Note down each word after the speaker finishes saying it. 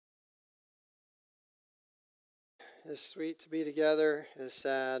It's sweet to be together. It's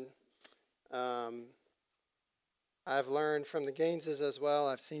sad. Um, I've learned from the Gaineses as well.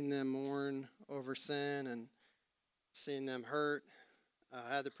 I've seen them mourn over sin and seen them hurt.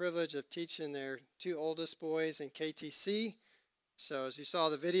 I had the privilege of teaching their two oldest boys in KTC. So as you saw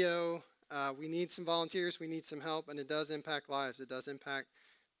the video, we need some volunteers. We need some help, and it does impact lives. It does impact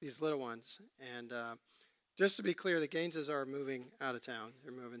these little ones. And just to be clear, the Gaineses are moving out of town.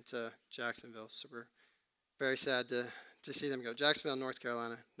 They're moving to Jacksonville. So we're very sad to see them go. Jacksonville, North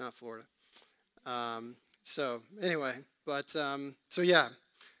Carolina, not Florida. So anyway, but so yeah,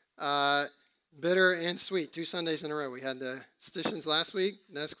 bitter and sweet, 2 Sundays in a row. We had the Stitians last week.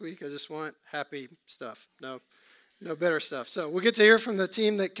 Next week, I just want happy stuff. No bitter stuff. So we'll get to hear from the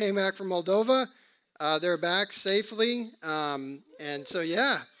team that came back from Moldova. They're back safely. And so,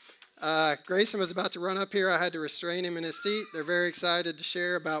 yeah, Grayson was about to run up here. I had to restrain him in his seat. They're very excited to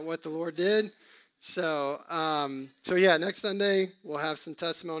share about what the Lord did. So yeah, next Sunday we'll have some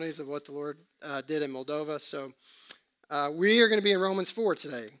testimonies of what the Lord did in Moldova. So we are going to be in Romans 4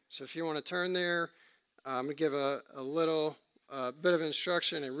 today. So if you want to turn there, I'm going to give a little bit of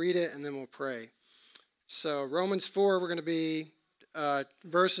instruction and read it, and then we'll pray. So Romans 4, we're going to be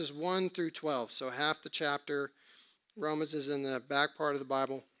verses 1 through 12. So half the chapter. Romans is in the back part of the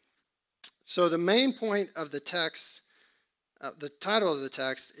Bible. So the main point of the text, the title of the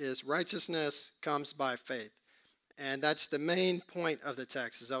text is Righteousness Comes by Faith. And that's the main point of the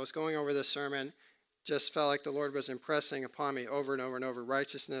text. As I was going over this sermon, just felt like the Lord was impressing upon me over and over and over,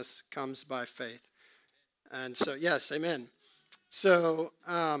 righteousness comes by faith. And so, yes, amen. So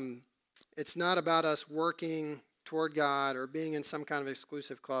it's not about us working toward God or being in some kind of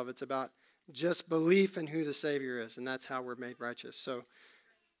exclusive club. It's about just belief in who the Savior is, and that's how we're made righteous. So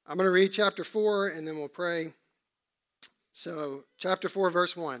I'm going to read chapter 4, and then we'll pray. So, chapter 4,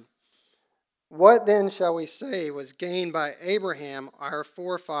 verse 1. What then shall we say was gained by Abraham, our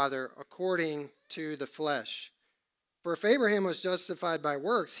forefather, according to the flesh? For if Abraham was justified by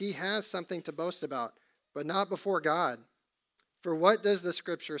works, he has something to boast about, but not before God. For what does the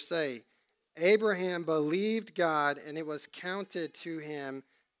Scripture say? Abraham believed God, and it was counted to him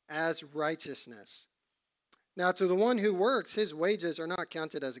as righteousness. Now, to the one who works, his wages are not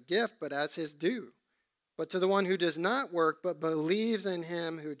counted as a gift, but as his due. But to the one who does not work, but believes in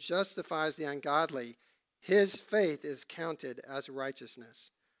him who justifies the ungodly, his faith is counted as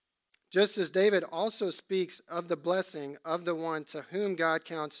righteousness. Just as David also speaks of the blessing of the one to whom God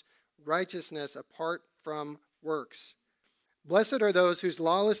counts righteousness apart from works. Blessed are those whose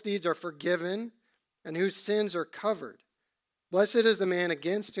lawless deeds are forgiven and whose sins are covered. Blessed is the man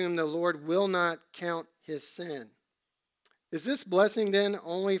against whom the Lord will not count his sin. Is this blessing then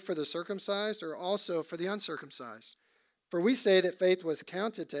only for the circumcised or also for the uncircumcised? For we say that faith was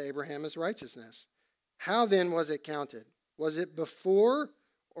counted to Abraham as righteousness. How then was it counted? Was it before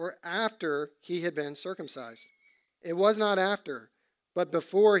or after he had been circumcised? It was not after, but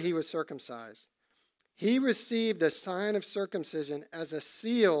before he was circumcised. He received the sign of circumcision as a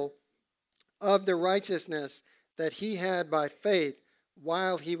seal of the righteousness that he had by faith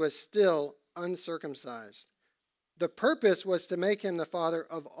while he was still uncircumcised. The purpose was to make him the father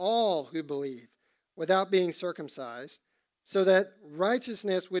of all who believe, without being circumcised, so that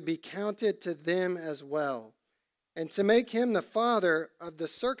righteousness would be counted to them as well, and to make him the father of the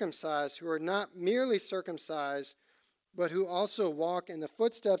circumcised who are not merely circumcised, but who also walk in the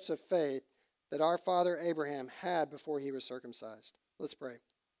footsteps of faith that our father Abraham had before he was circumcised. Let's pray.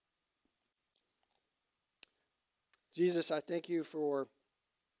 Jesus, I thank you for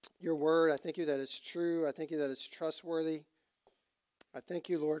your word. I thank you that it's true. I thank you that it's trustworthy. I thank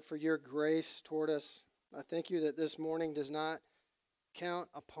you, Lord, for your grace toward us. I thank you that this morning does not count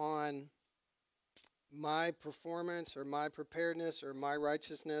upon my performance or my preparedness or my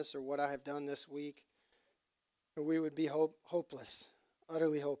righteousness or what I have done this week. But we would be hopeless,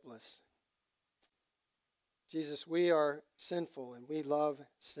 utterly hopeless. Jesus, we are sinful and we love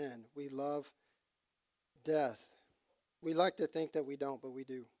sin. We love death. We like to think that we don't, but we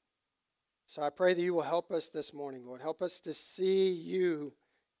do. So I pray that you will help us this morning, Lord. Help us to see you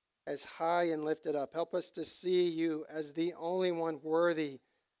as high and lifted up. Help us to see you as the only one worthy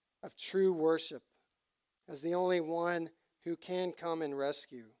of true worship, as the only one who can come and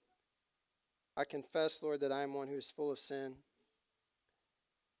rescue. I confess, Lord, that I am one who is full of sin.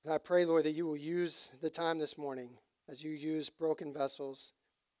 And I pray, Lord, that you will use the time this morning as you use broken vessels.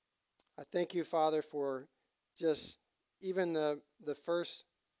 I thank you, Father, for just even the first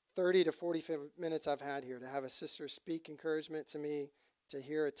 30 to 45 minutes I've had here, to have a sister speak encouragement to me, to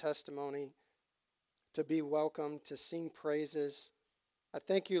hear a testimony, to be welcomed, to sing praises. I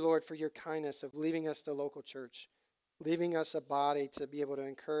thank you, Lord, for your kindness of leaving us the local church. leaving us a body to be able to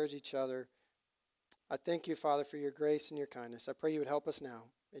encourage each other. I thank you, Father, for your grace and your kindness. I pray you would help us now.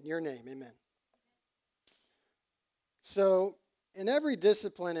 In your name, amen. So, in every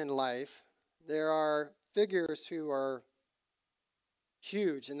discipline in life, there are figures who are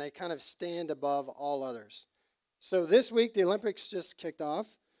huge, and they kind of stand above all others. So this week, the Olympics just kicked off,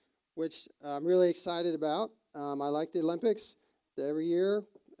 which I'm really excited about. I like the Olympics. Every year,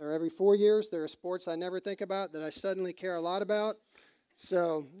 or every 4 years, there are sports I never think about that I suddenly care a lot about.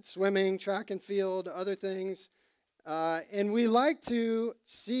 So swimming, track and field, other things. And we like to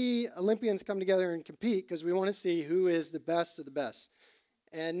see Olympians come together and compete because we want to see who is the best of the best.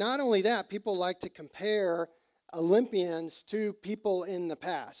 And not only that, people like to compare Olympians to people in the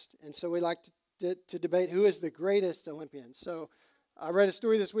past. And so we like to debate who is the greatest Olympian. So I read a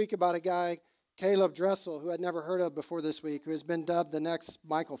story this week about a guy, Caleb Dressel, who I'd never heard of before this week, who has been dubbed the next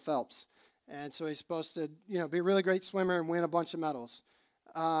Michael Phelps. And so he's supposed to, be a really great swimmer and win a bunch of medals.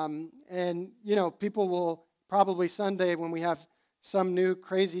 People will probably Sunday, when we have some new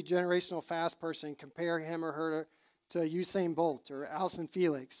crazy generational fast person, compare him or her to Usain Bolt or Allyson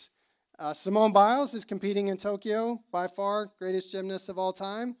Felix. Simone Biles is competing in Tokyo, by far greatest gymnast of all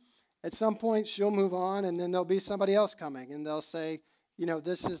time. At some point, she'll move on, and then there'll be somebody else coming, and they'll say,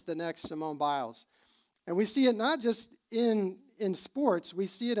 this is the next Simone Biles. And we see it not just in sports, we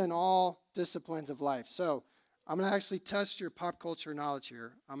see it in all disciplines of life. So I'm going to actually test your pop culture knowledge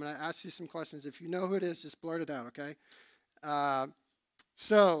here. I'm going to ask you some questions. If you know who it is, just blurt it out, okay?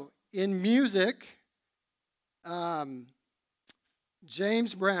 So in music,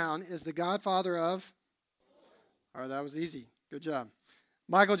 James Brown is the godfather of, all right, that was easy. Good job.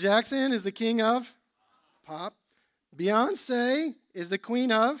 Michael Jackson is the king of pop. Beyonce is the queen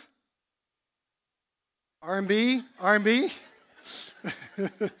of R&B. R&B?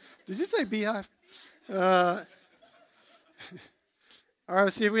 Did you say Beehive? All right,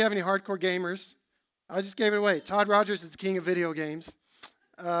 let's see if we have any hardcore gamers. I just gave it away. Todd Rogers is the king of video games.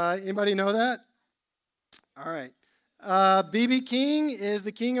 Anybody know that? All right. B.B. King is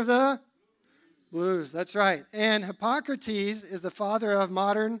the king of the blues. That's right. And Hippocrates is the father of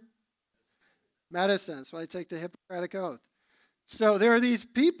modern medicine. That's why they take the Hippocratic Oath. So there are these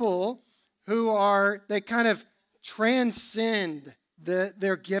people who they kind of transcend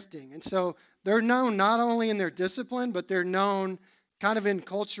their gifting. And so they're known not only in their discipline, but they're known kind of in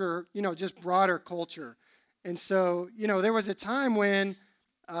culture, just broader culture. And so, there was a time when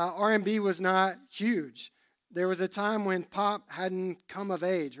R&B was not huge. There was a time when pop hadn't come of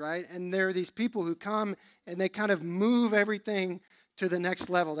age, right? And there are these people who come and they kind of move everything to the next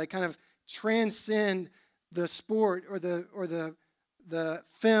level. They kind of transcend the sport or the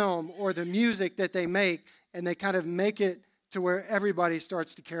film or the music that they make, and they kind of make it to where everybody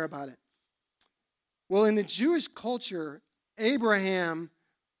starts to care about it. Well, in the Jewish culture, Abraham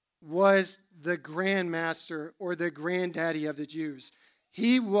was the grandmaster or the granddaddy of the Jews.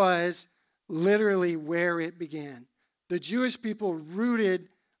 He was literally where it began. The Jewish people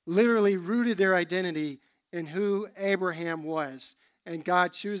literally rooted their identity in who Abraham was, and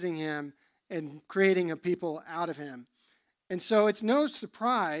God choosing him and creating a people out of him. And so it's no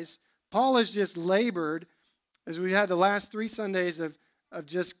surprise, Paul has just labored, as we had the last 3 Sundays of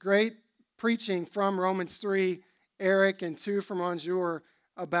just great preaching from Romans 3, Eric, and 2 from Anjour,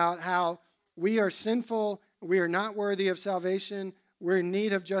 about how we are sinful, we are not worthy of salvation, we're in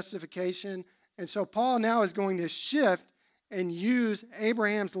need of justification. And so Paul now is going to shift and use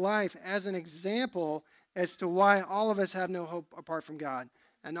Abraham's life as an example as to why all of us have no hope apart from God,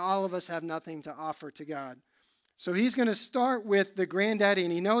 and all of us have nothing to offer to God. So he's going to start with the granddaddy,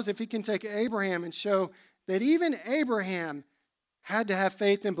 and he knows if he can take Abraham and show that even Abraham had to have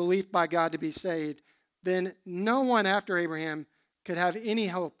faith and belief by God to be saved, then no one after Abraham could have any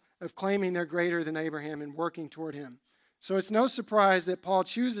hope of claiming they're greater than Abraham and working toward him. So it's no surprise that Paul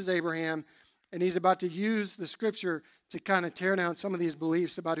chooses Abraham, and he's about to use the scripture to kind of tear down some of these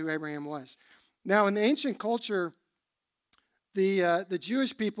beliefs about who Abraham was. Now, in the ancient culture, the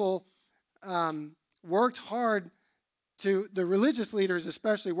Jewish people worked hard the religious leaders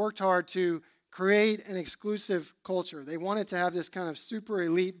especially worked hard to create an exclusive culture. They wanted to have this kind of super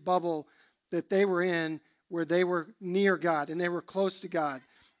elite bubble that they were in, where they were near God and they were close to God.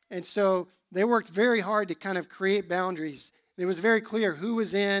 And so they worked very hard to kind of create boundaries. It was very clear who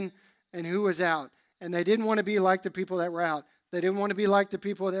was in and who was out. And they didn't want to be like the people that were out. They didn't want to be like the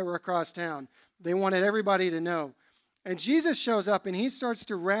people that were across town. They wanted everybody to know. And Jesus shows up and he starts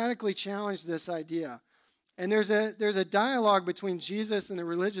to radically challenge this idea. And there's a dialogue between Jesus and the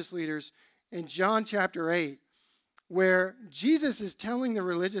religious leaders in John chapter 8, where Jesus is telling the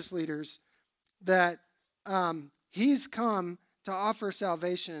religious leaders that He's come to offer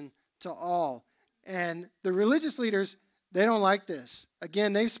salvation to all. And the religious leaders, they don't like this.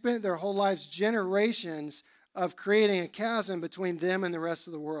 Again, they've spent their whole lives, generations, of creating a chasm between them and the rest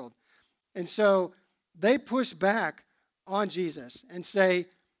of the world. And so they push back on Jesus and say,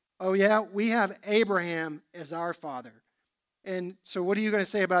 oh yeah, we have Abraham as our father. And so what are you going to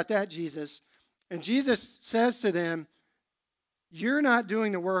say about that, Jesus? And Jesus says to them, you're not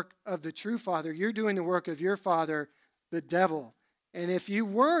doing the work of the true Father. You're doing the work of your father, the devil. And if you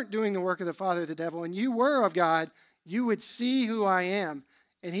weren't doing the work of the father, the devil, and you were of God, you would see who I am.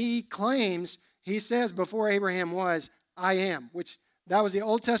 And he claims, he says before Abraham was, I am, which that was the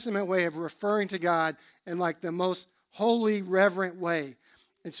Old Testament way of referring to God in like the most holy, reverent way.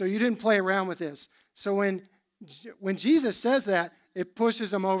 And so you didn't play around with this. So when Jesus says that, it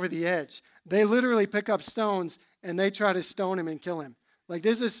pushes them over the edge. They literally pick up stones and they try to stone him and kill him. Like,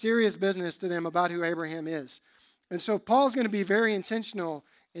 this is serious business to them about who Abraham is. And so Paul's going to be very intentional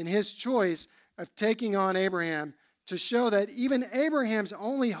in his choice of taking on Abraham to show that even Abraham's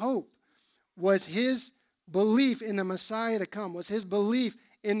only hope was his belief in the Messiah to come, was his belief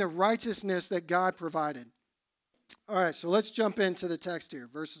in the righteousness that God provided. All right, so let's jump into the text here,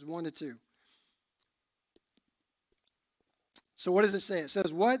 verses 1 to 2. So what does it say? It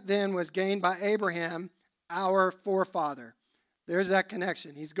says, what then was gained by Abraham, our forefather? There's that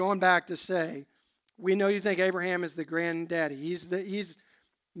connection. He's going back to say, we know you think Abraham is the granddaddy.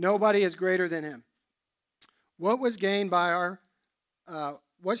 Nobody is greater than him. What was gained by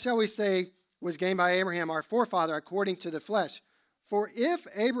what shall we say was gained by Abraham, our forefather, according to the flesh? For if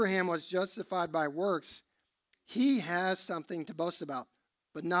Abraham was justified by works, he has something to boast about,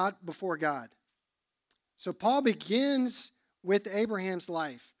 but not before God. So Paul begins with Abraham's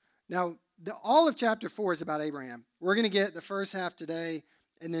life. Now, all of chapter 4 is about Abraham. We're going to get the first half today,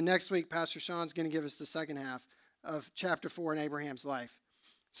 and then next week, Pastor Sean's going to give us the second half of chapter 4 in Abraham's life.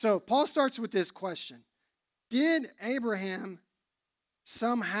 So Paul starts with this question. Did Abraham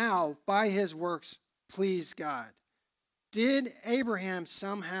somehow, by his works, please God? Did Abraham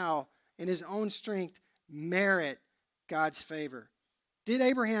somehow, in his own strength, merit God's favor? Did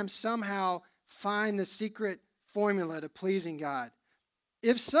Abraham somehow find the secret formula to pleasing God?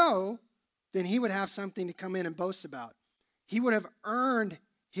 If so, then he would have something to come in and boast about. He would have earned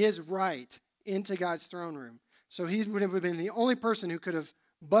his right into God's throne room. So he would have been the only person who could have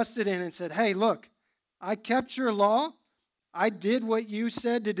busted in and said, hey, look, I kept your law. I did what you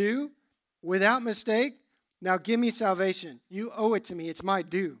said to do without mistake. Now give me salvation. You owe it to me. It's my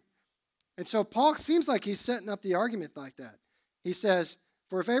due. And so Paul seems like he's setting up the argument like that. He says,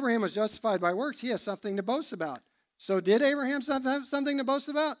 for if Abraham was justified by works, he has something to boast about. So did Abraham have something to boast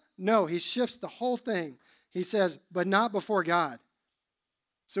about? No, he shifts the whole thing. He says, but not before God.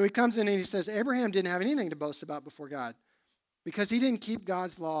 So he comes in and he says, Abraham didn't have anything to boast about before God because he didn't keep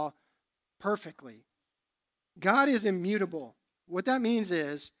God's law perfectly. God is immutable. What that means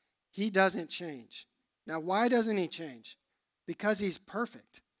is he doesn't change. Now, why doesn't he change? Because he's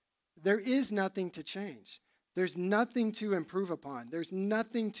perfect. There is nothing to change. There's nothing to improve upon. There's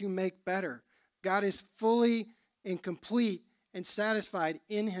nothing to make better. God is fully and complete and satisfied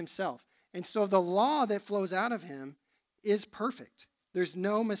in himself. And so the law that flows out of him is perfect. There's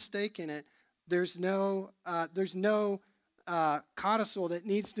no mistake in it. There's no codicil that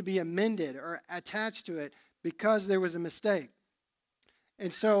needs to be amended or attached to it because there was a mistake.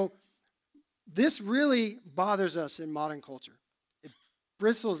 And so this really bothers us in modern culture. It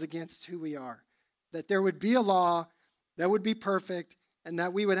bristles against who we are. That there would be a law that would be perfect and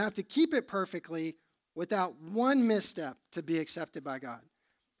that we would have to keep it perfectly without one misstep to be accepted by God.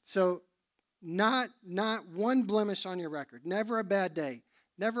 So not one blemish on your record. Never a bad day.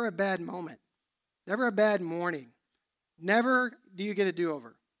 Never a bad moment. Never a bad morning. Never do you get a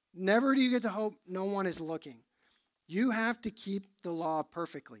do-over. Never do you get to hope no one is looking. You have to keep the law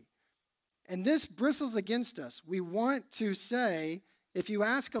perfectly. And this bristles against us. We want to say, if you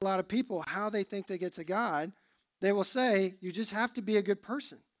ask a lot of people how they think they get to God, they will say, you just have to be a good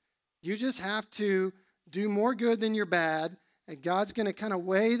person. You just have to do more good than you're bad, and God's going to kind of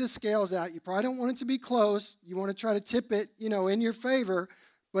weigh the scales out. You probably don't want it to be close. You want to try to tip it, in your favor.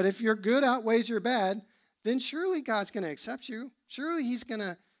 But if your good outweighs your bad, then surely God's going to accept you. Surely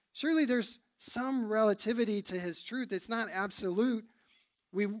there's some relativity to his truth. It's not absolute.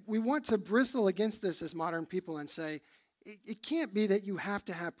 We want to bristle against this as modern people and say, it can't be that you have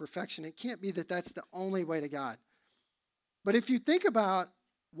to have perfection. It can't be that that's the only way to God. But if you think about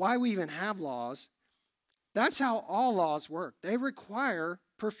why we even have laws, that's how all laws work. They require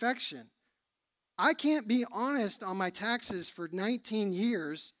perfection. I can't be honest on my taxes for 19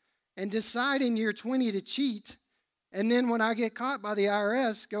 years and decide in year 20 to cheat And then when I get caught by the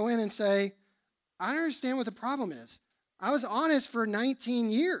IRS, go in and say, I understand what the problem is. I was honest for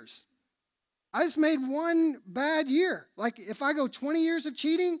 19 years. I just made one bad year. Like if I go 20 years of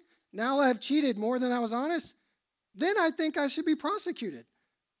cheating, now I've cheated more than I was honest, then I think I should be prosecuted.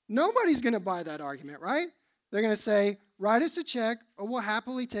 Nobody's going to buy that argument, right? They're going to say, write us a check or we'll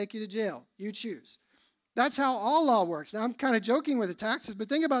happily take you to jail. You choose. That's how all law works. Now, I'm kind of joking with the taxes, but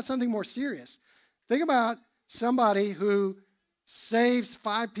think about something more serious. Think about somebody who saves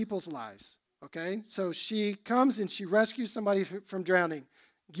 5 people's lives, okay? So she comes and she rescues somebody from drowning,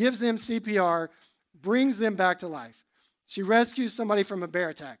 gives them CPR, brings them back to life. She rescues somebody from a bear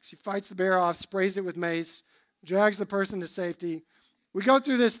attack. She fights the bear off, sprays it with mace, drags the person to safety. We go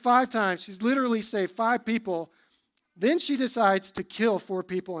through this 5 times. She's literally saved 5 people. Then she decides to kill 4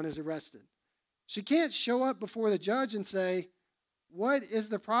 people and is arrested. She can't show up before the judge and say, what is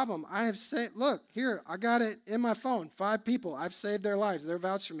the problem? I have said, look, here, I got it in my phone. 5 people. I've saved their lives. They're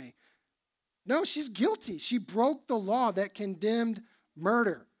vouched for me. No, she's guilty. She broke the law that condemned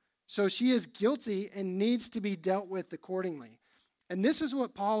murder. So she is guilty and needs to be dealt with accordingly. And this is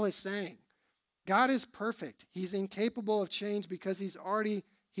what Paul is saying. God is perfect. He's incapable of change because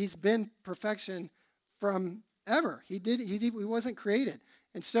he's been perfection from ever. He wasn't created.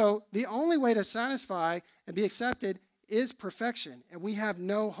 And so the only way to satisfy and be accepted is perfection. And we have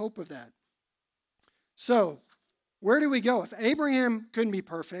no hope of that. So where do we go? If Abraham couldn't be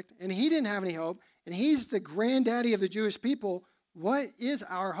perfect and he didn't have any hope and he's the granddaddy of the Jewish people, what is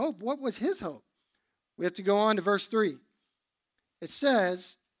our hope? What was his hope? We have to go on to verse 3. It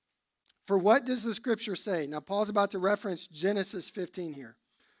says, for what does the scripture say? Now, Paul's about to reference Genesis 15 here.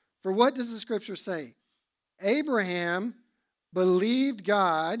 For what does the scripture say? Abraham believed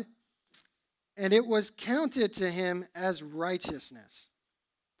God, and it was counted to him as righteousness.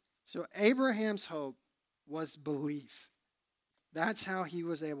 So Abraham's hope was belief. That's how he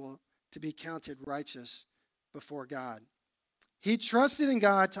was able to be counted righteous before God. He trusted in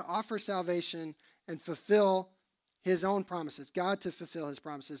God to offer salvation and fulfill his own promises. God to fulfill his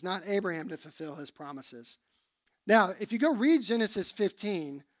promises, not Abraham to fulfill his promises. Now, if you go read Genesis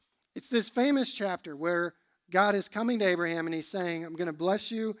 15, it's this famous chapter where God is coming to Abraham and he's saying, I'm going to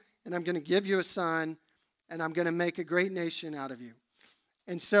bless you and I'm going to give you a son and I'm going to make a great nation out of you.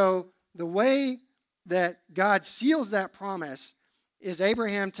 And so the way that God seals that promise is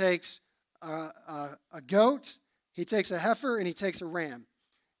Abraham takes a goat, he takes a heifer, and he takes a ram.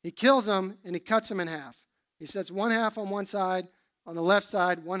 He kills them and he cuts them in half. He sets one half on one side, on the left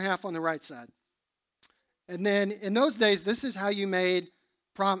side, one half on the right side. And then in those days, this is how you made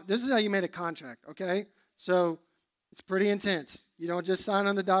a contract, okay? So it's pretty intense. You don't just sign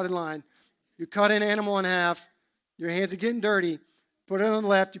on the dotted line. You cut an animal in half. Your hands are getting dirty. Put it on the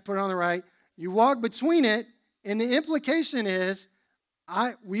left. You put it on the right. You walk between it, and the implication is,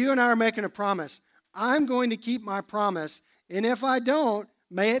 you and I are making a promise. I'm going to keep my promise, and if I don't,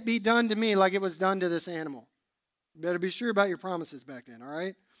 may it be done to me like it was done to this animal. You better be sure about your promises back then, all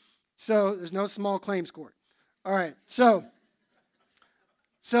right? So there's no small claims court. All right, so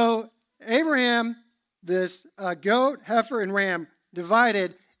Abraham, this goat, heifer, and ram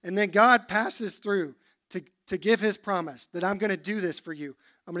divided, and then God passes through to give his promise that I'm going to do this for you.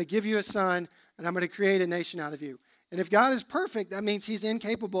 I'm going to give you a son, and I'm going to create a nation out of you. And if God is perfect, that means he's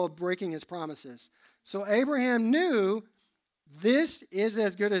incapable of breaking his promises. So Abraham knew this is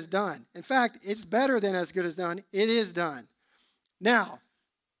as good as done. In fact, it's better than as good as done. It is done. Now,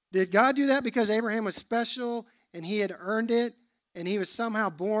 did God do that because Abraham was special and he had earned it and he was somehow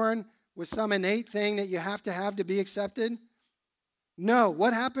born with some innate thing that you have to be accepted? No.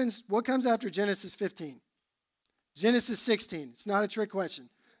 What happens? What comes after Genesis 15? Genesis 16. It's not a trick question.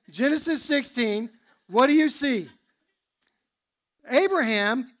 Genesis 16, what do you see?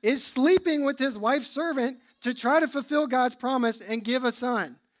 Abraham is sleeping with his wife's servant to try to fulfill God's promise and give a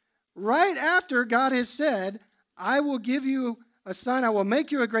son. Right after God has said, I will give you a son, I will make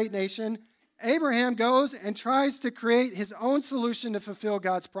you a great nation, Abraham goes and tries to create his own solution to fulfill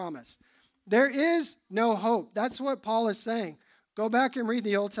God's promise. There is no hope. That's what Paul is saying. Go back and read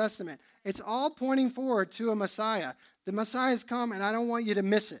the Old Testament. It's all pointing forward to a Messiah. The Messiah has come, and I don't want you to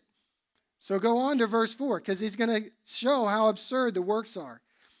miss it. So go on to verse 4, because he's going to show how absurd the works are.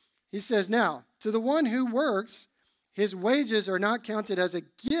 He says, now, to the one who works, his wages are not counted as a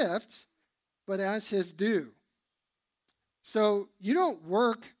gift, but as his due. So you don't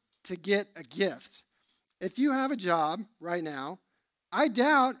work to get a gift. If you have a job right now, I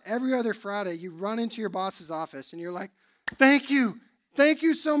doubt every other Friday you run into your boss's office and you're like, thank you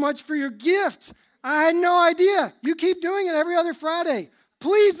so much for your gift. I had no idea. You keep doing it every other Friday.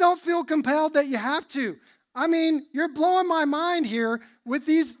 Please don't feel compelled that you have to. I mean, you're blowing my mind here with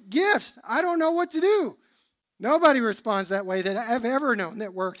these gifts. I don't know what to do. Nobody responds that way that I've ever known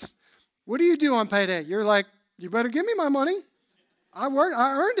that works. What do you do on payday? You're like, you better give me my money. I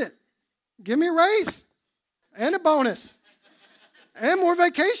earned it. Give me a raise and a bonus and more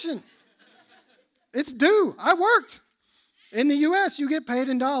vacation. It's due. I worked. In the U.S., you get paid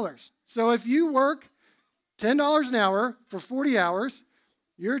in dollars. So if you work $10 an hour for 40 hours,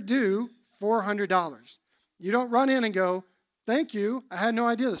 you're due $400. You don't run in and go, thank you, I had no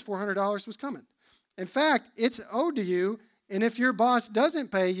idea this $400 was coming. In fact, it's owed to you, and if your boss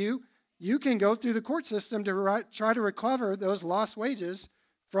doesn't pay you, you can go through the court system to try to recover those lost wages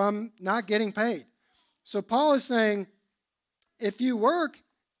from not getting paid. So Paul is saying, if you work,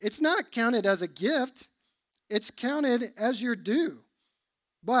 it's not counted as a gift. It's counted as your due.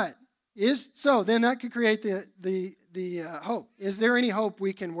 But then that could create the hope. Is there any hope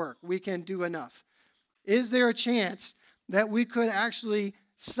we can work? We can do enough? Is there a chance that we could actually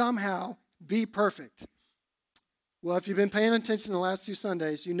somehow be perfect? Well, if you've been paying attention the last 2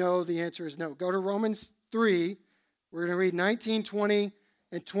 Sundays, you know the answer is no. Go to Romans 3. We're going to read 19, 20,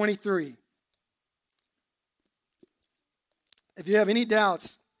 and 23. If you have any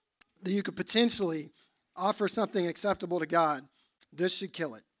doubts that you could potentially offer something acceptable to God, this should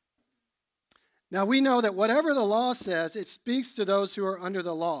kill it. Now, we know that whatever the law says, it speaks to those who are under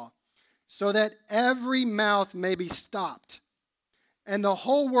the law, so that every mouth may be stopped, and the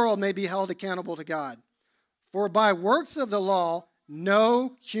whole world may be held accountable to God. For by works of the law,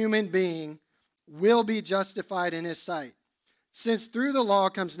 no human being will be justified in his sight, since through the law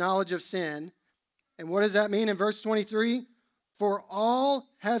comes knowledge of sin. And what does that mean in verse 23? For all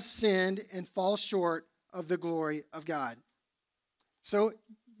have sinned and fall short of the glory of God. So,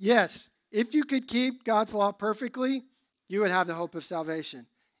 yes, if you could keep God's law perfectly, you would have the hope of salvation.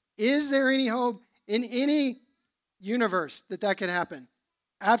 Is there any hope in any universe that could happen?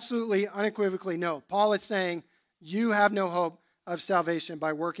 Absolutely, unequivocally, no. Paul is saying you have no hope of salvation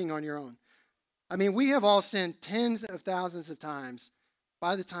by working on your own. I mean, we have all sinned tens of thousands of times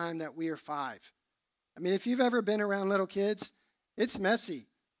by the time that we are 5. I mean, if you've ever been around little kids, it's messy.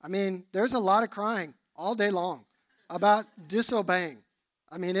 I mean, there's a lot of crying all day long about disobeying.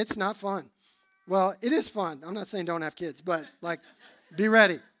 I mean, it's not fun. Well, it is fun. I'm not saying don't have kids, but be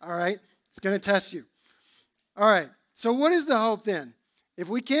ready, all right? It's going to test you. All right, so what is the hope then? If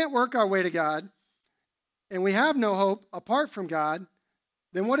we can't work our way to God and we have no hope apart from God,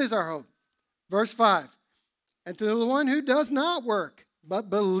 then what is our hope? Verse 5, and to the one who does not work but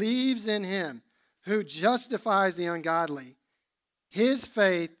believes in him who justifies the ungodly, his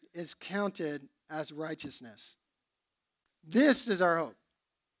faith is counted as righteousness. This is our hope.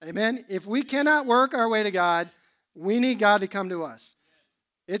 Amen? If we cannot work our way to God, we need God to come to us.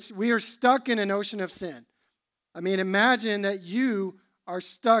 We are stuck in an ocean of sin. I mean, imagine that you are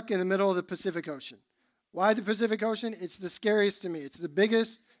stuck in the middle of the Pacific Ocean. Why the Pacific Ocean? It's the scariest to me. It's the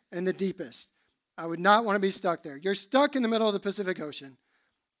biggest and the deepest. I would not want to be stuck there. You're stuck in the middle of the Pacific Ocean.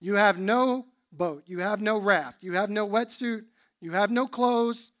 You have no boat. You have no raft. You have no wetsuit. You have no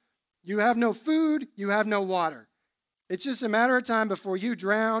clothes. You have no food. You have no water. It's just a matter of time before you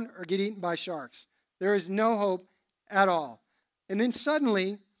drown or get eaten by sharks. There is no hope at all. And then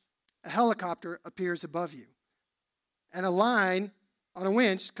suddenly, a helicopter appears above you. And a line on a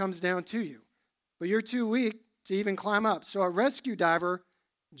winch comes down to you. But you're too weak to even climb up. So a rescue diver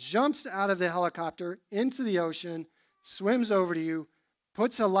jumps out of the helicopter into the ocean, swims over to you,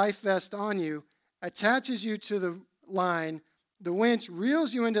 puts a life vest on you, attaches you to the line. The winch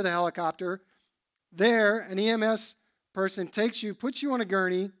reels you into the helicopter. There, an EMS person takes you, puts you on a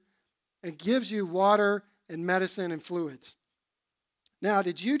gurney, and gives you water and medicine and fluids. Now,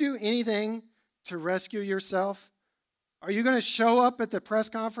 did you do anything to rescue yourself? Are you going to show up at the press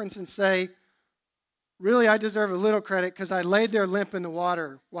conference and say, really, I deserve a little credit because I laid there limp in the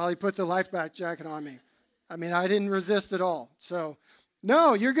water while he put the life jacket on me? I mean, I didn't resist at all. So,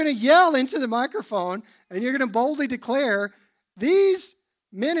 no, you're going to yell into the microphone and you're going to boldly declare, these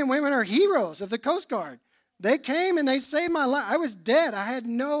men and women are heroes of the Coast Guard. They came and they saved my life. I was dead. I had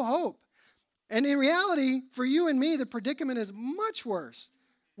no hope. And in reality, for you and me, the predicament is much worse.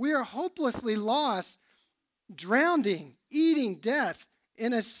 We are hopelessly lost, drowning, eating death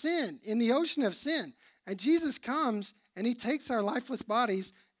in a sin, in the ocean of sin. And Jesus comes and he takes our lifeless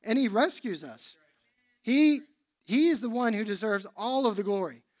bodies and he rescues us. He is the one who deserves all of the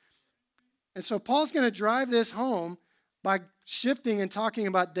glory. And so Paul's going to drive this home by shifting and talking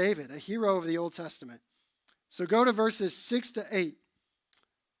about David, a hero of the Old Testament. So go to verses 6 to 8.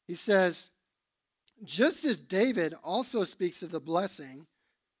 He says, just as David also speaks of the blessing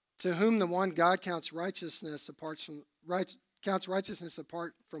to whom the one God counts righteousness apart from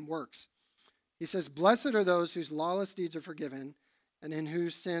works. He says, blessed are those whose lawless deeds are forgiven and in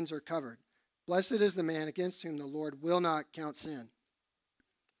whose sins are covered. Blessed is the man against whom the Lord will not count sin.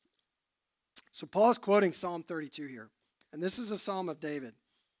 So Paul's quoting Psalm 32 here. And this is a psalm of David.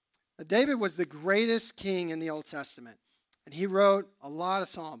 David was the greatest king in the Old Testament. And he wrote a lot of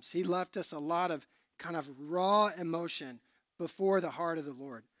psalms. He left us a lot of kind of raw emotion before the heart of the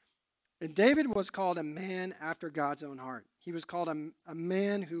Lord. And David was called a man after God's own heart. He was called a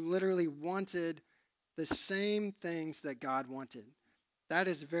man who literally wanted the same things that God wanted. That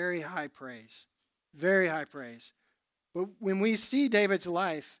is very high praise. Very high praise. But when we see David's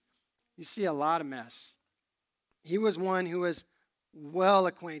life, you see a lot of mess. He was one who was well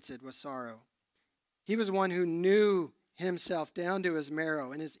acquainted with sorrow. He was one who knew himself down to his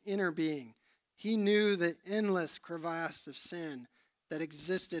marrow and his inner being. He knew the endless crevasse of sin that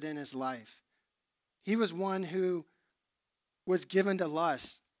existed in his life. He was one who was given to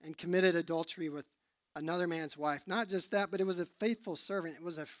lust and committed adultery with another man's wife. Not just that, but it was a faithful servant. It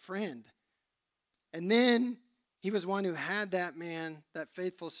was a friend. And then he was one who had that man, that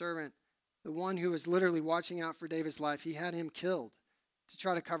faithful servant, the one who was literally watching out for David's life. He had him killed to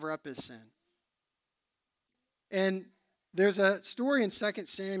try to cover up his sin. And there's a story in 2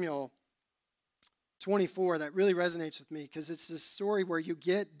 Samuel 24 that really resonates with me, because it's this story where you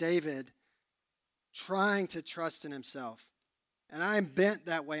get David trying to trust in himself. And I'm bent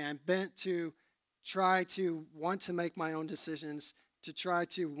that way. I'm bent to try to want to make my own decisions, to try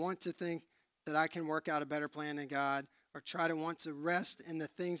to want to think that I can work out a better plan than God, or try to want to rest in the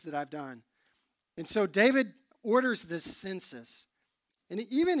things that I've done. And so David orders this census. And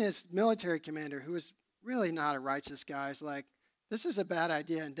even his military commander, who is really not a righteous guy, is like, this is a bad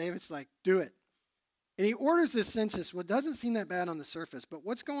idea. And David's like, do it. And he orders this census. What doesn't seem that bad on the surface, but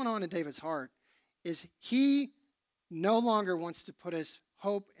what's going on in David's heart is he no longer wants to put his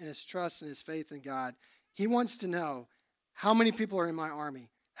hope and his trust and his faith in God. He wants to know, how many people are in my army?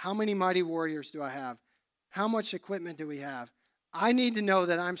 How many mighty warriors do I have? How much equipment do we have? I need to know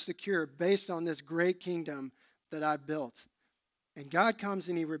that I'm secure based on this great kingdom that I've built. And God comes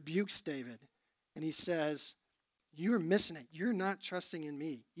and he rebukes David. And he says, you're missing it. You're not trusting in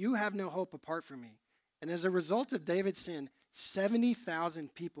me. You have no hope apart from me. And as a result of David's sin,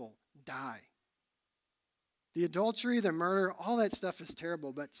 70,000 people die. The adultery, the murder, all that stuff is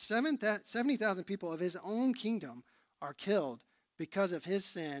terrible. But 70,000 people of his own kingdom are killed because of his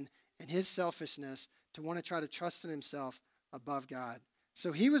sin and his selfishness to want to try to trust in himself above God.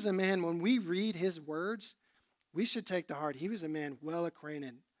 So he was a man, when we read his words, we should take to heart. He was a man well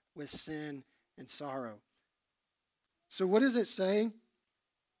acquainted with sin and sorrow. So what does it say?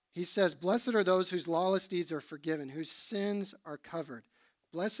 He says, blessed are those whose lawless deeds are forgiven, whose sins are covered.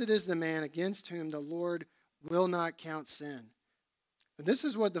 Blessed is the man against whom the Lord will not count sin. And this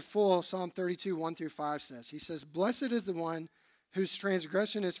is what the full Psalm 32, 1-5 says. He says, blessed is the one whose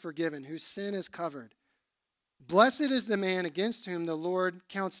transgression is forgiven, whose sin is covered. Blessed is the man against whom the Lord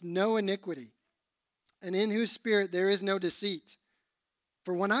counts no iniquity, and in whose spirit there is no deceit.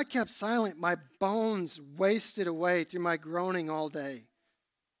 For when I kept silent, my bones wasted away through my groaning all day.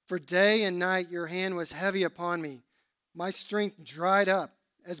 For day and night your hand was heavy upon me. My strength dried up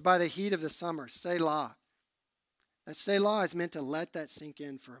as by the heat of the summer. Selah. That Selah is meant to let that sink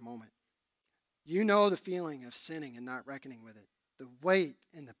in for a moment. You know the feeling of sinning and not reckoning with it. The weight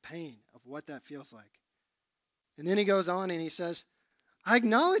and the pain of what that feels like. And then he goes on and he says, I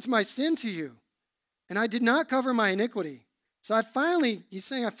acknowledge my sin to you, and I did not cover my iniquity. So he's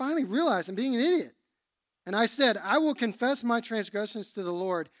saying, I finally realized I'm being an idiot. And I said, I will confess my transgressions to the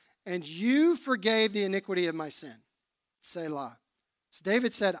Lord, and you forgave the iniquity of my sin. Selah. So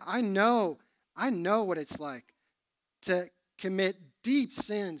David said, I know what it's like to commit deep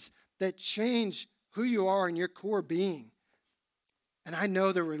sins that change who you are in your core being. And I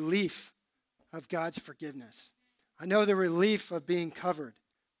know the relief of God's forgiveness. I know the relief of being covered.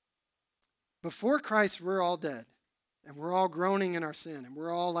 Before Christ, we're all dead. And we're all groaning in our sin. And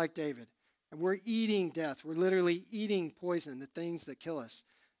we're all like David. And we're eating death. We're literally eating poison, the things that kill us.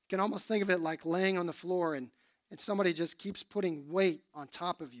 You can almost think of it like laying on the floor and somebody just keeps putting weight on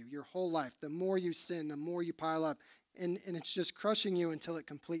top of you your whole life. The more you sin, the more you pile up. And it's just crushing you until it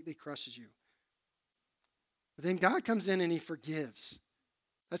completely crushes you. But then God comes in and he forgives.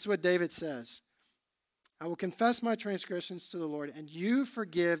 That's what David says. I will confess my transgressions to the Lord, and you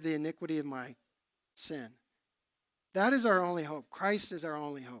forgive the iniquity of my sin. That is our only hope. Christ is our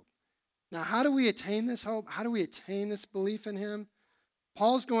only hope. Now, how do we attain this hope? How do we attain this belief in him?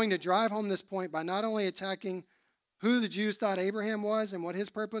 Paul's going to drive home this point by not only attacking who the Jews thought Abraham was and what his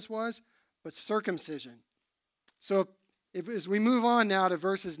purpose was, but circumcision. So as we move on now to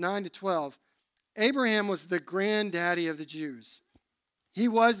verses 9 to 12, Abraham was the granddaddy of the Jews. He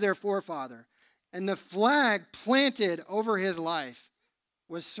was their forefather. And the flag planted over his life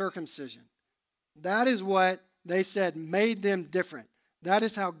was circumcision. That is what they said made them different. That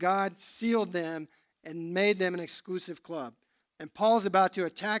is how God sealed them and made them an exclusive club. And Paul's about to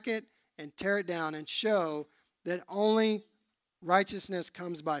attack it and tear it down and show that only righteousness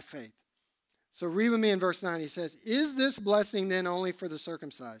comes by faith. So read with me in verse 9. He says, "Is this blessing then only for the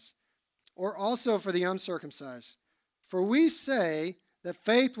circumcised, or also for the uncircumcised? For we say that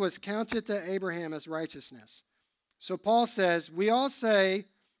faith was counted to Abraham as righteousness." So Paul says, we all say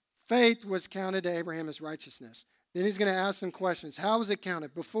faith was counted to Abraham as righteousness. Then he's going to ask some questions. How was it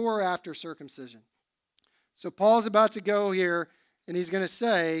counted, before or after circumcision? So Paul's about to go here, and he's going to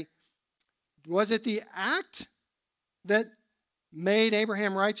say, was it the act that made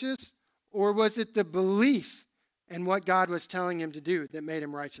Abraham righteous, or was it the belief in what God was telling him to do that made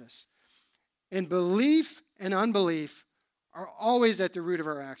him righteous? And belief and unbelief are always at the root of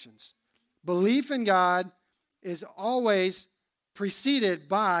our actions. Belief in God is always preceded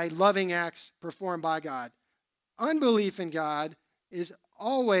by loving acts performed by God. Unbelief in God is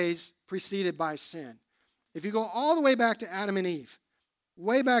always preceded by sin. If you go all the way back to Adam and Eve,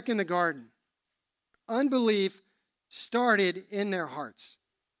 way back in the garden, unbelief started in their hearts.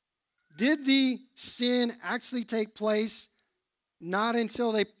 Did the sin actually take place? Not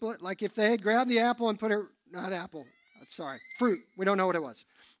until they put, like if they had grabbed the apple and put it, not apple, sorry, fruit. We don't know what it was.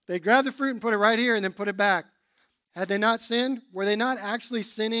 They grabbed the fruit and put it right here and then put it back. Had they not sinned? Were they not actually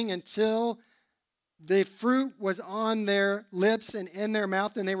sinning until the fruit was on their lips and in their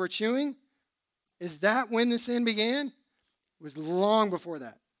mouth and they were chewing? Is that when the sin began? It was long before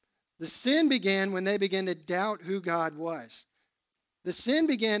that. The sin began when they began to doubt who God was. The sin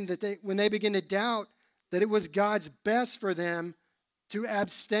began when they began to doubt that it was God's best for them to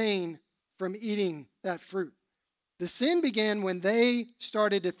abstain from eating that fruit. The sin began when they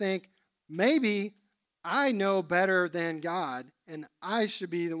started to think, maybe I know better than God and I should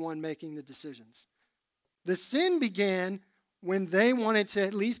be the one making the decisions. The sin began when they wanted to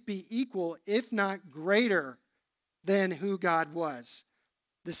at least be equal, if not greater, than who God was.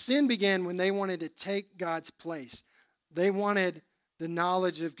 The sin began when they wanted to take God's place. They wanted the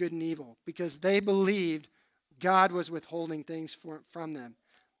knowledge of good and evil because they believed God was withholding things from them.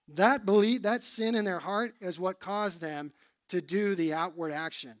 That belief, that sin in their heart is what caused them to do the outward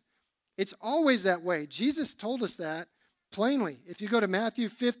action. It's always that way. Jesus told us that plainly. If you go to Matthew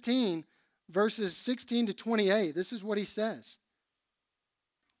 15, verses 16 to 28, this is what he says.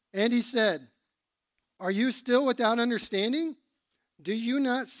 And he said, "Are you still without understanding? Do you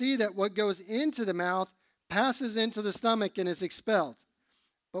not see that what goes into the mouth passes into the stomach and is expelled?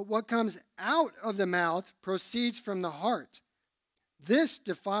 But what comes out of the mouth proceeds from the heart. This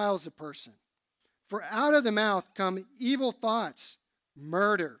defiles a person. For out of the mouth come evil thoughts,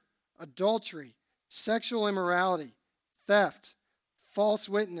 murder, adultery, sexual immorality, theft, false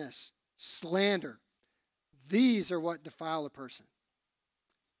witness, slander. These are what defile a person."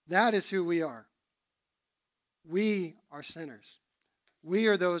 That is who we are. We are sinners. We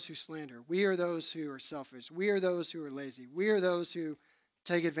are those who slander. We are those who are selfish. We are those who are lazy. We are those who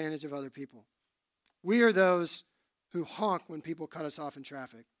take advantage of other people. We are those who honk when people cut us off in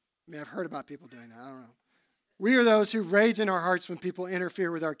traffic. I mean, I've heard about people doing that. I don't know. We are those who rage in our hearts when people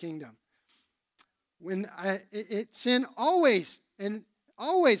interfere with our kingdom. Sin always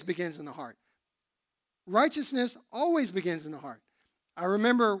begins in the heart. Righteousness always begins in the heart. I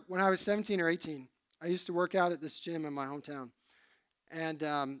remember when I was 17 or 18, I used to work out at this gym in my hometown.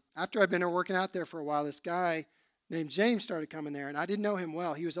 And after I'd been working out there for a while, this guy named James started coming there. And I didn't know him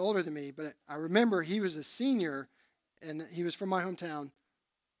well. He was older than me, but I remember he was a senior, and he was from my hometown.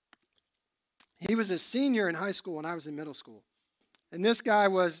 He was a senior in high school when I was in middle school. And this guy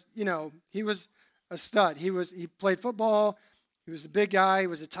was, he was a stud. He played football. He was a big guy. He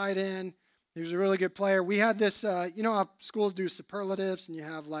was a tight end. He was a really good player. We had this, how schools do superlatives, and you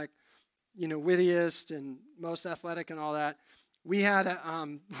have wittiest and most athletic and all that. We had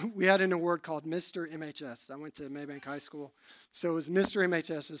an award called Mr. MHS. I went to Maybank High School. So it was Mr.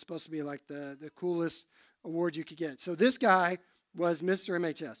 MHS. It was supposed to be like the coolest award you could get. So this guy was Mr.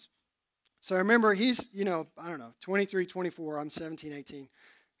 MHS. So I remember he's, 23, 24. I'm 17, 18.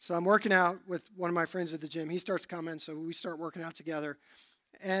 So I'm working out with one of my friends at the gym. He starts coming, so we start working out together.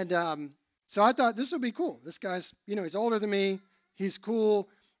 And so I thought this would be cool. This guy's, he's older than me. He's cool.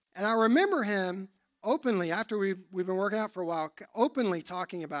 And I remember him openly, after we've been working out for a while, openly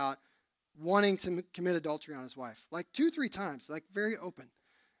talking about wanting to commit adultery on his wife, like 2-3 times, like very open.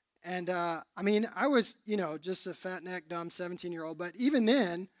 And I mean, I was, just a fat neck, dumb 17-year-old. But even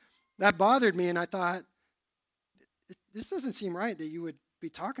then, that bothered me. And I thought, this doesn't seem right that you would be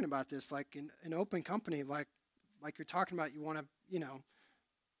talking about this like in an open company, like you're talking about you want to,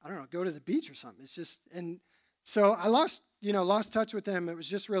 I don't know, go to the beach or something. It's just, and so I lost touch with them. It was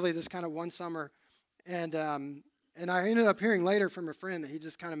just really this kind of one summer. And I ended up hearing later from a friend that he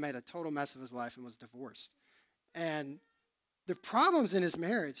just kind of made a total mess of his life and was divorced. And the problems in his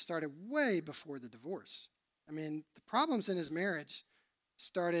marriage started way before the divorce. I mean, the problems in his marriage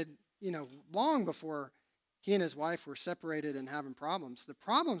started, long before he and his wife were separated and having problems. The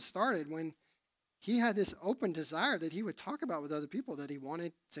problems started when he had this open desire that he would talk about with other people that he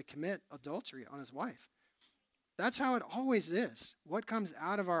wanted to commit adultery on his wife. That's how it always is. What comes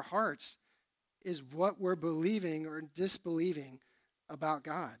out of our hearts is what we're believing or disbelieving about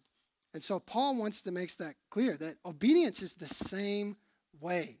God. And so Paul wants to make that clear, that obedience is the same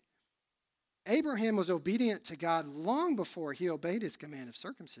way. Abraham was obedient to God long before he obeyed his command of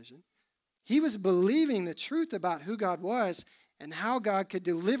circumcision. He was believing the truth about who God was and how God could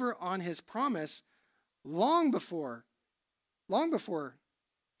deliver on his promise long before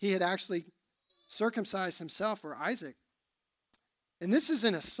he had actually circumcised himself or Isaac. And this is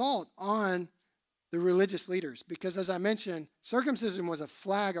an assault on the religious leaders because, as I mentioned, circumcision was a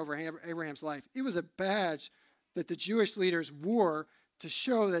flag over Abraham's life. It was a badge that the Jewish leaders wore to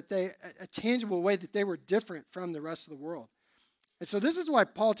show that a tangible way that they were different from the rest of the world. And so this is why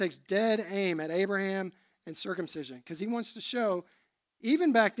Paul takes dead aim at Abraham and circumcision, because he wants to show,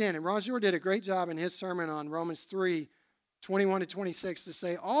 even back then, and Rajor did a great job in his sermon on Romans 3:21-26, to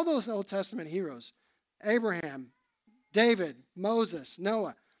say all those Old Testament heroes, Abraham, David, Moses,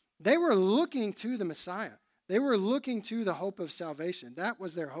 Noah, they were looking to the Messiah. They were looking to the hope of salvation. That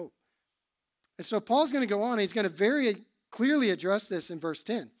was their hope. And so Paul's going to go on. He's going to very clearly address this in verse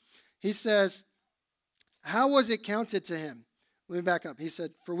 10. He says, how was it counted to him? Let me back up. He said,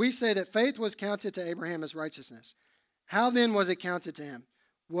 for we say that faith was counted to Abraham as righteousness. How then was it counted to him?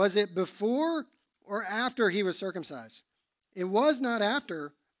 Was it before or after he was circumcised? It was not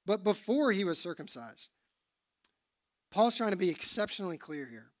after, but before he was circumcised. Paul's trying to be exceptionally clear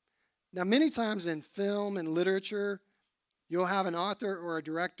here. Now, many times in film and literature, you'll have an author or a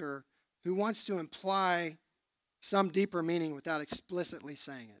director who wants to imply some deeper meaning without explicitly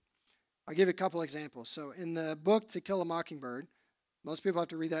saying it. I'll give you a couple examples. So in the book To Kill a Mockingbird, most people have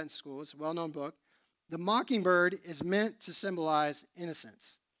to read that in school. It's a well-known book. The mockingbird is meant to symbolize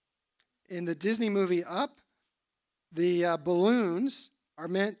innocence. In the Disney movie Up, the balloons are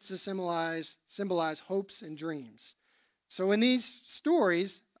meant to symbolize hopes and dreams. So in these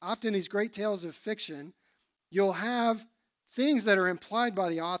stories, often these great tales of fiction, you'll have things that are implied by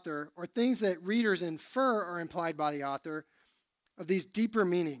the author or things that readers infer are implied by the author of these deeper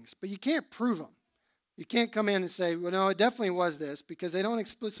meanings. But you can't prove them. You can't come in and say, well, no, it definitely was this, because they don't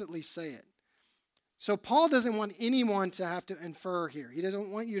explicitly say it. So Paul doesn't want anyone to have to infer here. He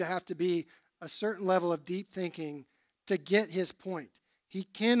doesn't want you to have to be a certain level of deep thinking to get his point. He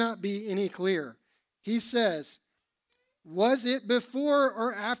cannot be any clearer. He says, was it before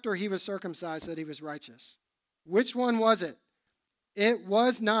or after he was circumcised that he was righteous? Which one was it? It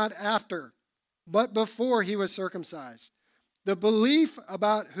was not after, but before he was circumcised. The belief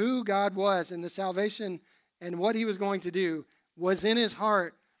about who God was and the salvation and what he was going to do was in his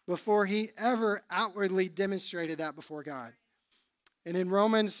heart before he ever outwardly demonstrated that before God. And in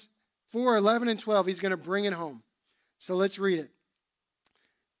Romans 4:11 and 12, he's going to bring it home. So let's read it.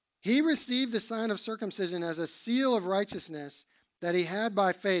 He received the sign of circumcision as a seal of righteousness that he had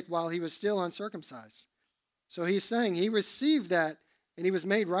by faith while he was still uncircumcised. So he's saying he received that and he was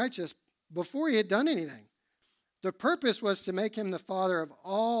made righteous before he had done anything. The purpose was to make him the father of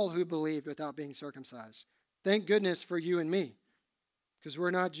all who believed without being circumcised. Thank goodness for you and me, because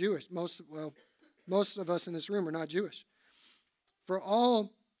we're not Jewish. Most of us in this room are not Jewish.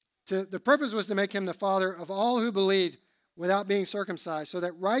 The purpose was to make him the father of all who believed without being circumcised, so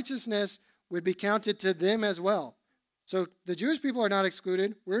that righteousness would be counted to them as well. So the Jewish people are not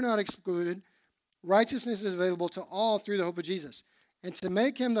excluded. We're not excluded. Righteousness is available to all through the hope of Jesus. And to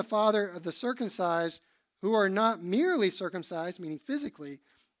make him the father of the circumcised, who are not merely circumcised, meaning physically,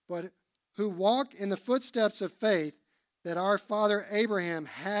 but who walk in the footsteps of faith that our father Abraham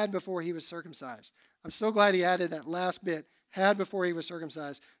had before he was circumcised. I'm so glad he added that last bit, had before he was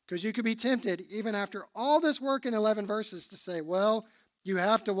circumcised, because you could be tempted, even after all this work in 11 verses, to say, well, you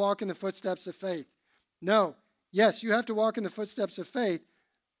have to walk in the footsteps of faith. No. Yes, you have to walk in the footsteps of faith,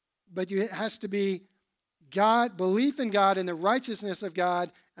 but it has to be God, belief in God and the righteousness of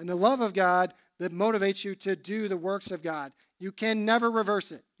God and the love of God that motivates you to do the works of God. You can never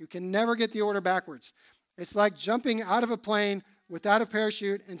reverse it. You can never get the order backwards. It's like jumping out of a plane without a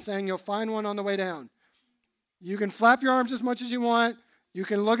parachute and saying you'll find one on the way down. You can flap your arms as much as you want. You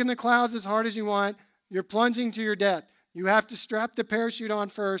can look in the clouds as hard as you want. You're plunging to your death. You have to strap the parachute on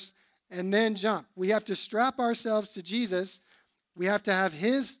first and then jump. We have to strap ourselves to Jesus. We have to have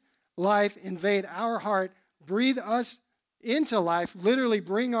his life invade our heart, breathe us into life, literally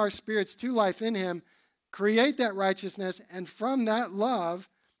bring our spirits to life in him, create that righteousness, and from that love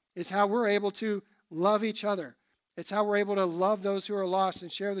is how we're able to love each other. It's how we're able to love those who are lost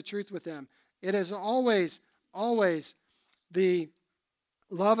and share the truth with them. It is always the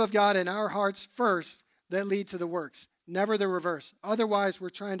love of God in our hearts first that lead to the works, never the reverse. Otherwise, we're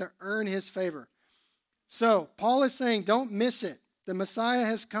trying to earn his favor. So, Paul is saying, don't miss it. The Messiah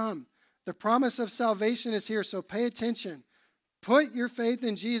has come. The promise of salvation is here, so pay attention. Put your faith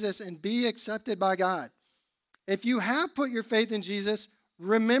in Jesus and be accepted by God. If you have put your faith in Jesus,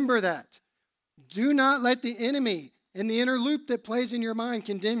 remember that. Do not let the enemy in the inner loop that plays in your mind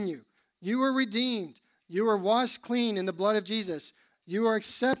condemn you. You are redeemed. You are washed clean in the blood of Jesus. You are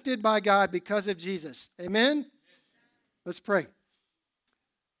accepted by God because of Jesus. Amen? Let's pray.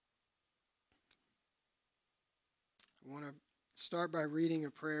 I want to start by reading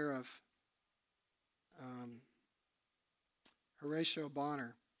a prayer of Horatio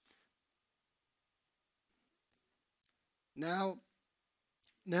Bonner. Now,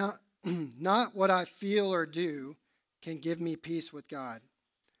 not what I feel or do can give me peace with God.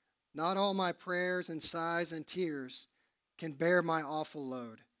 Not all my prayers and sighs and tears can bear my awful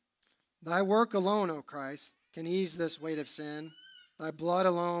load. Thy work alone, O Christ, can ease this weight of sin. Thy blood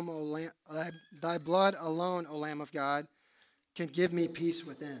alone, O Lamb of God, can give me peace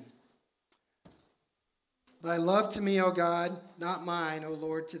within. Thy love to me, O God, not mine, O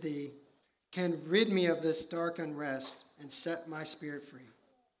Lord, to thee, can rid me of this dark unrest and set my spirit free.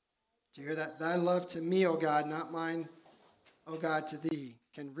 Do you hear that? Thy love to me, O God, not mine, O God, to thee,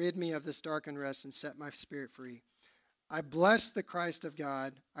 can rid me of this dark unrest and set my spirit free. I bless the Christ of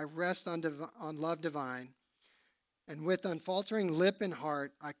God. I rest on love divine. And with unfaltering lip and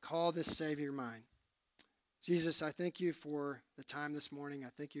heart, I call this Savior mine. Jesus, I thank you for the time this morning. I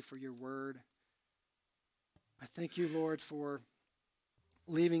thank you for your word. I thank you, Lord, for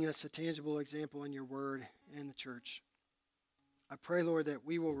leaving us a tangible example in your word and the church. I pray, Lord, that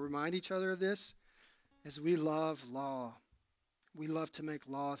we will remind each other of this as we love law. We love to make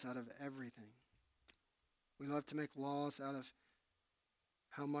laws out of everything. We love to make laws out of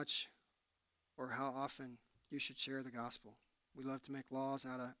how much or how often you should share the gospel. We love to make laws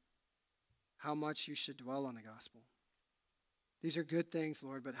out of how much you should dwell on the gospel. These are good things,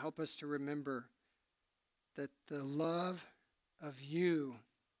 Lord, but help us to remember that the love of you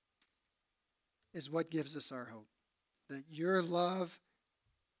is what gives us our hope. That your love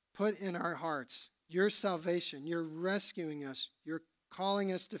put in our hearts, your salvation, you're rescuing us, you're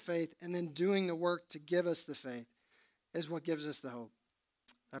calling us to faith, and then doing the work to give us the faith is what gives us the hope.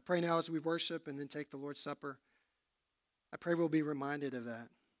 I pray now as we worship and then take the Lord's Supper, I pray we'll be reminded of that.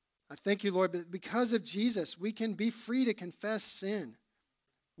 I thank you, Lord, but because of Jesus, we can be free to confess sin.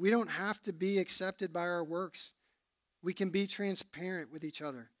 We don't have to be accepted by our works. We can be transparent with each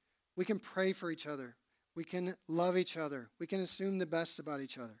other. We can pray for each other. We can love each other. We can assume the best about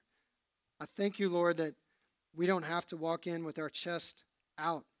each other. I thank you, Lord, that we don't have to walk in with our chest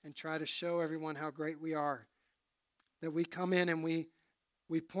out and try to show everyone how great we are. That we come in and we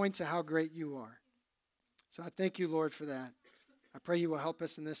point to how great you are. So I thank you, Lord, for that. I pray you will help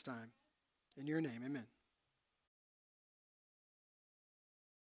us in this time. In your name, amen.